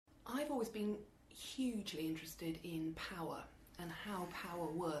I've always been hugely interested in power and how power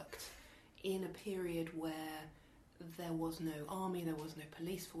worked in a period where there was no army, there was no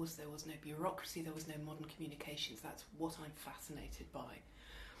police force, there was no bureaucracy, there was no modern communications. That's what I'm fascinated by.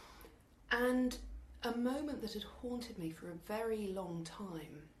 And a moment that had haunted me for a very long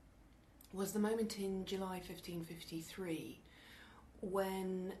time was the moment in July 1553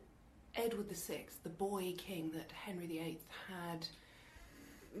 when Edward VI, the boy king that Henry VIII had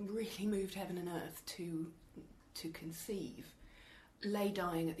really moved heaven and earth to conceive, lay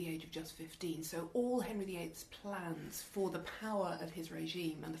dying at the age of just 15. So all Henry VIII's plans for the power of his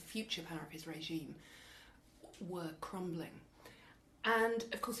regime and the future power of his regime were crumbling. And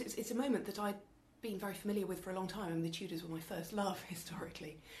of course it's a moment that I'd been very familiar with for a long time. I mean, the Tudors were my first love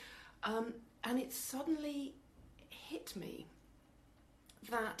historically. And it suddenly hit me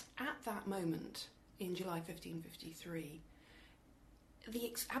that at that moment in July 1553,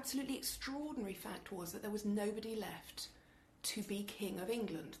 the absolutely extraordinary fact was that there was nobody left to be King of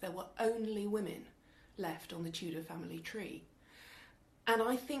England. There were only women left on the Tudor family tree. And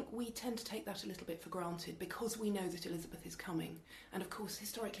I think we tend to take that a little bit for granted because we know that Elizabeth is coming. And of course,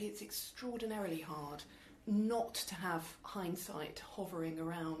 historically, it's extraordinarily hard not to have hindsight hovering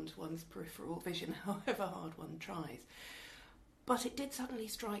around one's peripheral vision, however hard one tries. But it did suddenly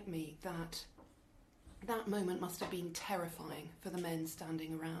strike me that that moment must have been terrifying for the men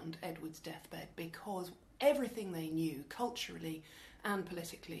standing around Edward's deathbed, because everything they knew, culturally and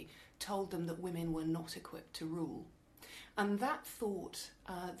politically, told them that women were not equipped to rule. And that thought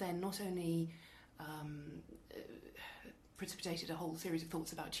then not only precipitated a whole series of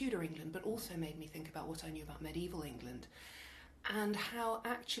thoughts about Tudor England, but also made me think about what I knew about medieval England and how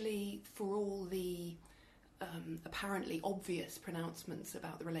actually, for all the apparently obvious pronouncements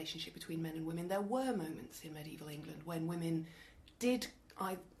about the relationship between men and women, there were moments in medieval England when women did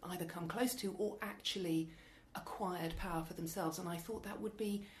either come close to or actually acquired power for themselves. And I thought that would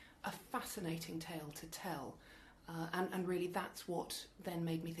be a fascinating tale to tell. And really that's what then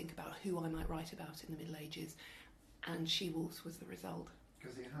made me think about who I might write about in the Middle Ages, and She-Wolves was the result.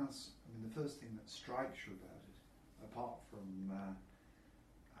 Because it has, I mean, the first thing that strikes you about it, apart from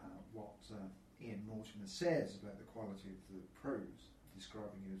what Ian Mortimer says about the quality of the prose,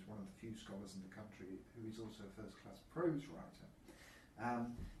 describing you as one of the few scholars in the country who is also a first-class prose writer,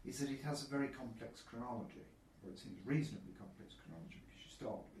 is that it has a very complex chronology, or it seems reasonably complex chronology, because you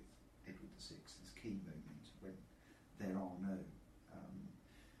start with Edward VI, this key moment when there are no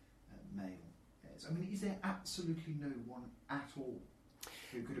male heirs. I mean, is there absolutely no one at all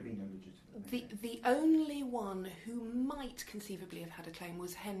who could have been illegitimate? The only one who might conceivably have had a claim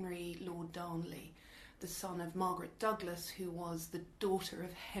was Henry Lord Darnley, the son of Margaret Douglas, who was the daughter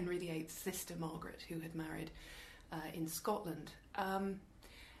of Henry VIII's sister Margaret, who had married in Scotland.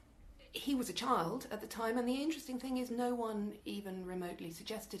 He was a child at the time, and the interesting thing is no one even remotely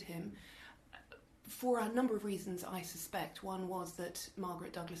suggested him, for a number of reasons, I suspect. One was that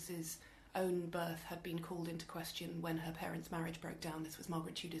Margaret Douglas's own birth had been called into question when her parents' marriage broke down. This was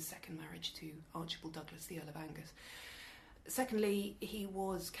Margaret Tudor's second marriage to Archibald Douglas, the Earl of Angus. Secondly, he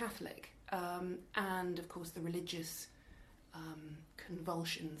was Catholic, and of course the religious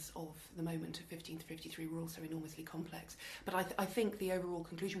convulsions of the moment of 1553 were also enormously complex. But I think the overall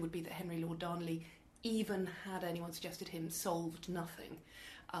conclusion would be that Henry Lord Darnley, even had anyone suggested him, solved nothing.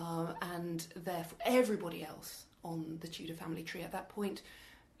 And therefore everybody else on the Tudor family tree at that point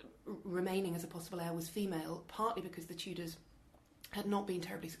remaining as a possible heir was female, partly because the Tudors had not been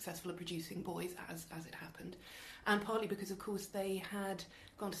terribly successful at producing boys, as it happened, and partly because, of course, they had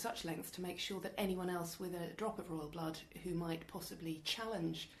gone to such lengths to make sure that anyone else with a drop of royal blood who might possibly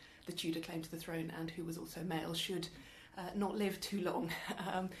challenge the Tudor claim to the throne and who was also male should not live too long.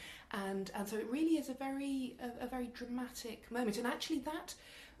 And so it really is a very dramatic moment. And actually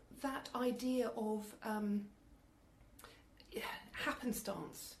that idea of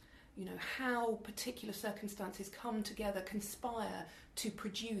happenstance, you know, how particular circumstances come together, conspire to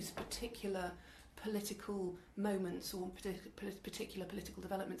produce particular political moments or particular political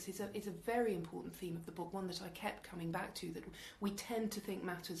developments is a very important theme of the book, one that I kept coming back to, that we tend to think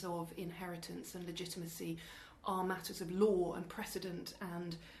matters of inheritance and legitimacy are matters of law and precedent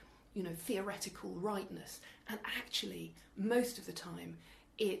and, you know, theoretical rightness. And actually, most of the time,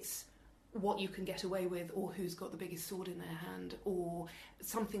 it's what you can get away with, or who's got the biggest sword in their hand, or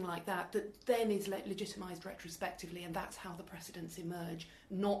something like that, that then is legitimised retrospectively, and that's how the precedents emerge,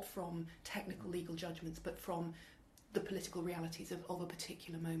 not from technical legal judgments, but from the political realities of a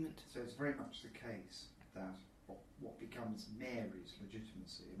particular moment. So it's very much the case that what becomes Mary's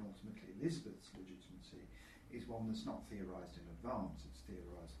legitimacy, and ultimately Elizabeth's legitimacy, is one that's not theorised in advance, it's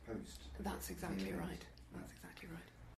theorised post That's exactly the event. right.